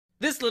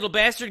This little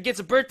bastard gets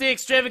a birthday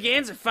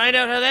extravaganza. Find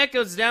out how that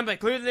goes down by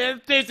clearing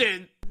them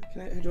vision.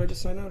 Do I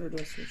just sign out or do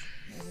I switch?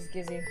 This is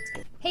Gizzy.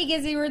 Hey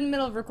Gizzy, we're in the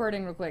middle of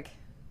recording real quick.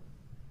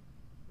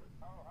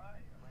 Oh, hi.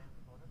 Am I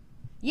recording?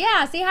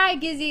 Yeah, say hi,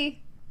 Gizzy.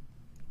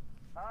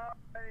 Hi.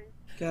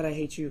 God, I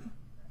hate you.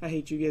 I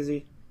hate you,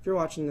 Gizzy. If you're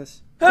watching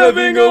this.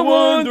 Having a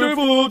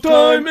wonderful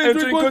time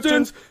answering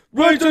questions,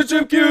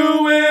 relationship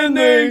Q&A in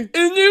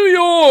New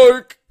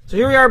York. So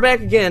here we are back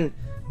again,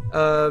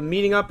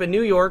 meeting up in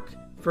New York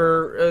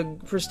for a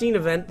pristine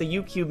event, the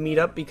UCube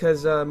meetup,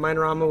 because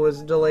Minorama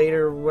was delayed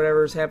or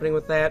whatever's happening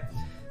with that.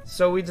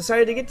 So we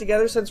decided to get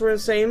together since we're in the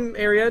same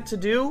area to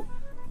do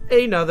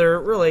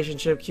another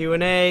relationship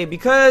Q&A,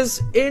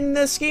 because in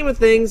the scheme of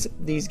things,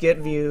 these get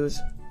views.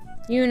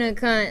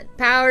 Unicorn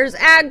powers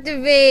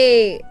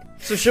activate.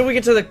 So shall we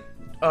get to the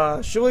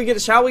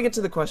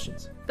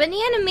questions?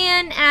 Banana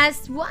Man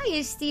asked, why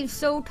is Steve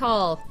so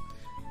tall?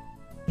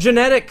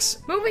 Genetics.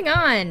 Moving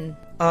on.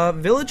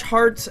 Village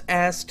Hearts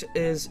asked,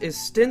 is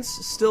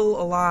Stints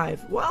still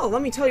alive? Well,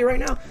 let me tell you right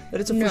now that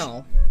it's a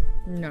No.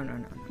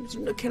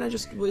 Can I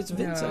just? It's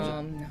Vince.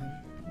 No.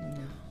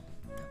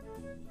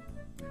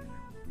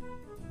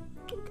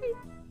 Okay.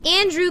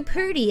 Andrew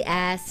Purdy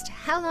asked,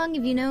 how long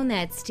have you known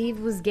that Steve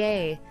was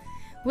gay?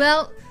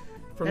 Well,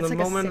 from the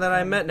moment that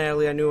I met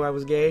Natalie, I knew I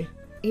was gay.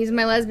 He's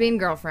my lesbian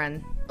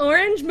girlfriend.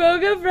 Orange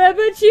mocha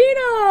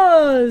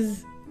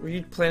frappuccinos! Were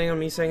you planning on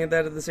me saying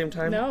that at the same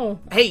time? No.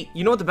 Hey,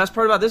 you know what the best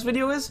part about this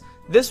video is?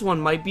 This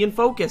one might be in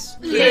focus.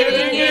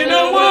 Living in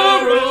a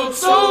world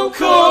so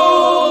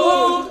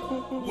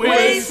cold,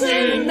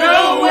 wasting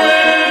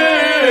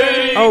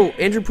away. Oh,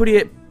 Andrew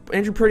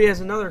Purdy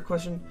has another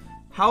question.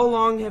 How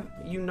long have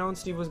you known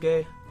Steve was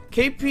gay?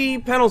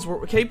 KP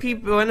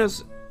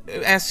Buenos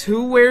asks,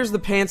 who wears the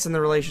pants in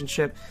the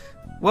relationship?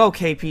 Well,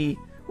 KP,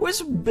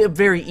 it's a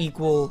very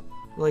equal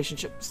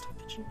relationship. Stop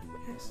pinching my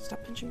ass.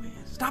 Stop pinching my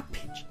ass. Stop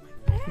pinching my ass.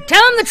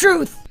 Tell him the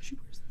truth! She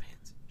wears the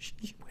pants.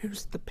 She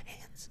wears the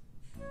pants.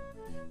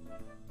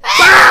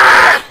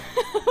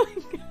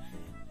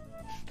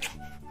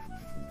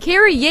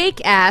 Carrie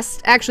Yake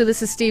asked, actually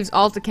this is Steve's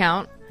alt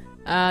account,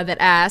 that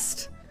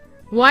asked,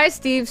 why is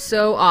Steve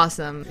so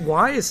awesome?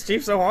 Why is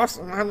Steve so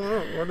awesome? I don't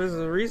know. What is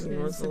the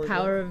reason? It's the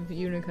power of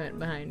Unicorn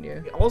behind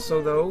you.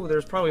 Also, though,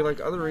 there's probably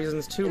like other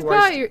reasons too. It's why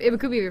probably it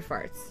could be your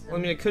farts. I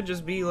mean, it could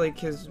just be like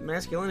his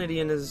masculinity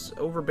and his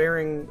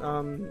overbearing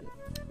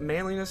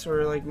manliness,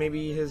 or like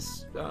maybe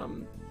his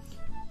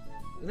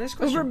nice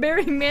question.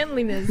 Overbearing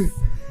manliness.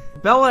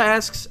 Bella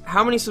asks,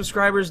 how many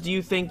subscribers do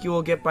you think you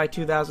will get by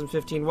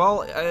 2015?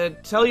 Well,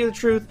 tell you the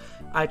truth,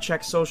 I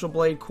check Social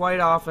Blade quite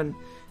often,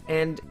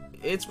 and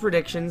it's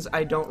predictions.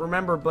 I don't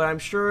remember, but I'm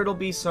sure it'll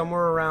be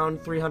somewhere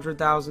around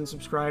 300,000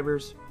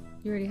 subscribers.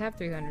 You already have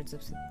 300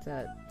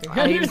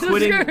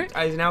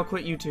 I now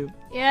quit YouTube.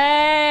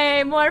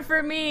 Yay, more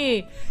for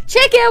me.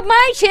 Check out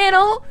my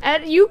channel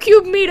at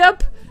UCube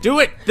Meetup. Do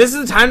it! This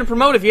is the time to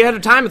promote. If you had the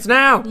time, it's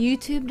now!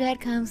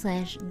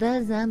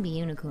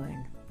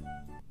 YouTube.com/TheZombiUnicorn.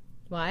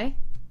 Why?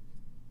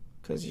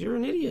 Because you're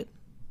an idiot.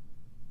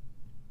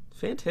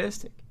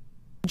 Fantastic.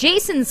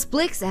 Jason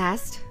Splix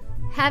asked,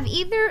 have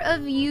either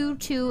of you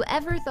two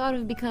ever thought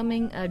of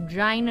becoming a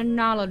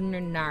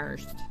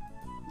gynecologist?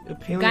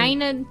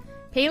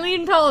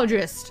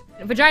 Paleontologist.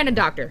 A vagina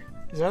doctor.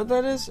 Is that what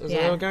that is? Is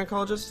that a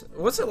gynecologist?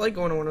 What's it like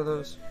going to one of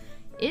those?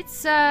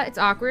 It's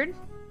awkward.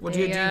 Do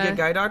you get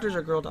guy doctors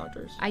or girl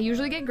doctors? I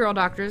usually get girl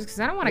doctors because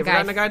I don't want a guy. You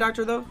ever gotten a guy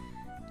doctor though?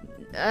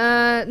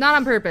 Not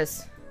on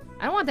purpose.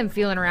 I don't want them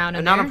feeling around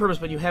in Not there. on purpose,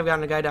 but you have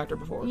gotten a guy doctor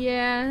before.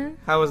 Yeah.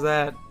 How was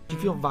that? Do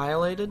you feel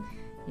violated?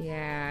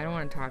 Yeah, I don't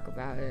want to talk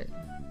about it.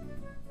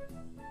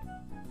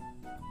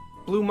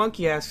 Blue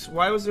Monkey asks,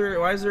 why is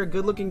there a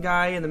good-looking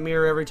guy in the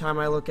mirror every time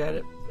I look at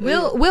it?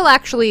 Will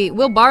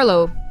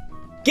Barlow.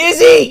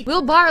 Gizzy!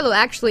 Will Barlow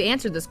actually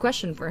answered this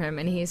question for him,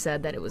 and he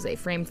said that it was a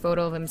framed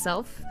photo of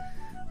himself.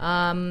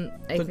 I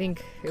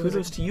think it was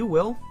kudos to you,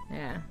 Will.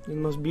 Yeah. You're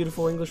the most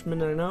beautiful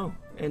Englishman I know.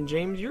 And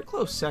James, you're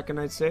close second,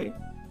 I'd say.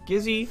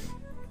 Gizzy.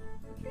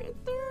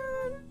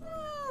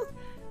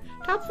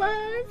 Top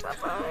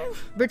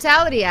 5.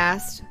 Brutality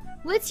asked,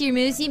 what's your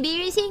most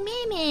embarrassing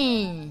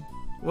moment?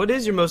 What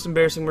is your most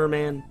embarrassing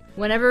merman?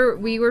 Whenever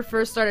we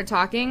first started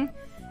talking,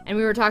 and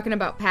we were talking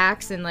about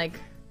PAX and like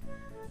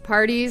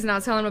parties, and I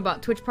was telling him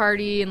about Twitch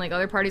Party and like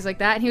other parties like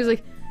that, and he was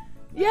like,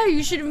 yeah,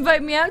 you should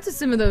invite me out to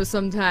some of those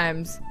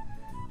sometimes.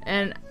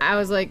 And I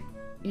was like,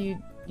 you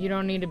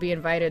don't need to be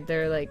invited,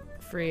 they're like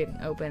free and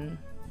open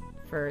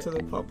to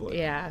the public.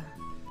 Yeah.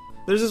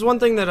 There's this one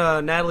thing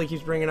that Natalie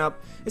keeps bringing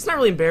up. It's not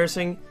really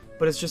embarrassing,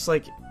 but it's just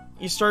like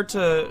you start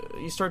to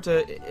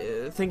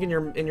think in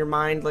your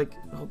mind like,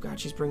 oh god,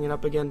 she's bringing it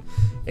up again,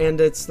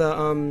 and it's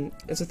a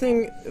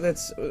thing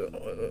that's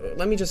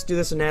let me just do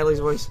this in Natalie's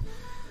voice.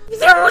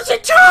 There was a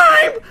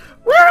time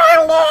where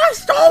I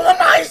lost all of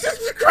my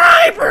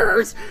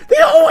subscribers. They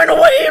all went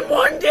away in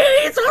one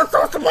day. It's on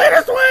Social Blade,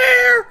 I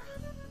swear.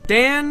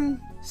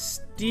 Dan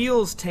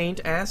Steele's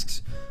Taint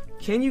asks,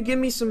 can you give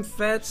me some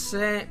fat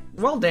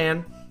Well,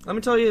 Dan, let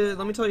me tell you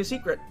a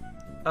secret.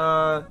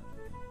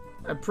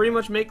 I pretty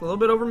much make a little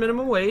bit over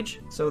minimum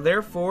wage, so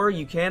therefore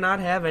you cannot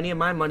have any of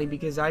my money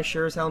because I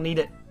sure as hell need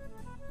it.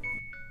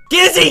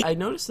 Gizzy! I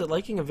noticed that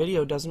liking a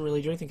video doesn't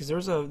really do anything, because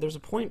there's a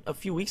point a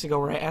few weeks ago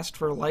where I asked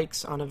for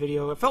likes on a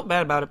video. I felt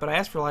bad about it, but I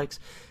asked for likes,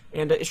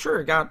 and it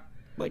sure got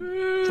like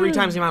 3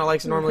 times the amount of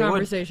likes it normally would.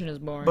 Conversation is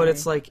boring. But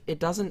it's like, it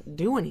doesn't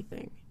do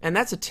anything. And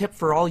that's a tip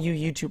for all you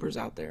YouTubers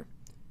out there.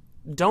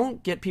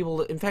 Don't get people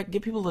to, in fact,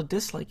 get people to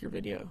dislike your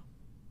video.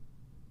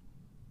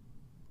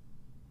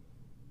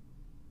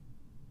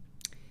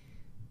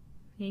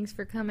 Thanks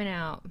for coming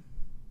out.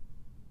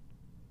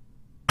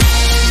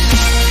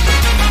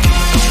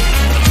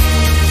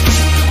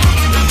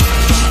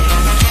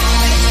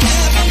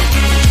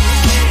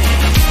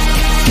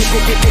 Get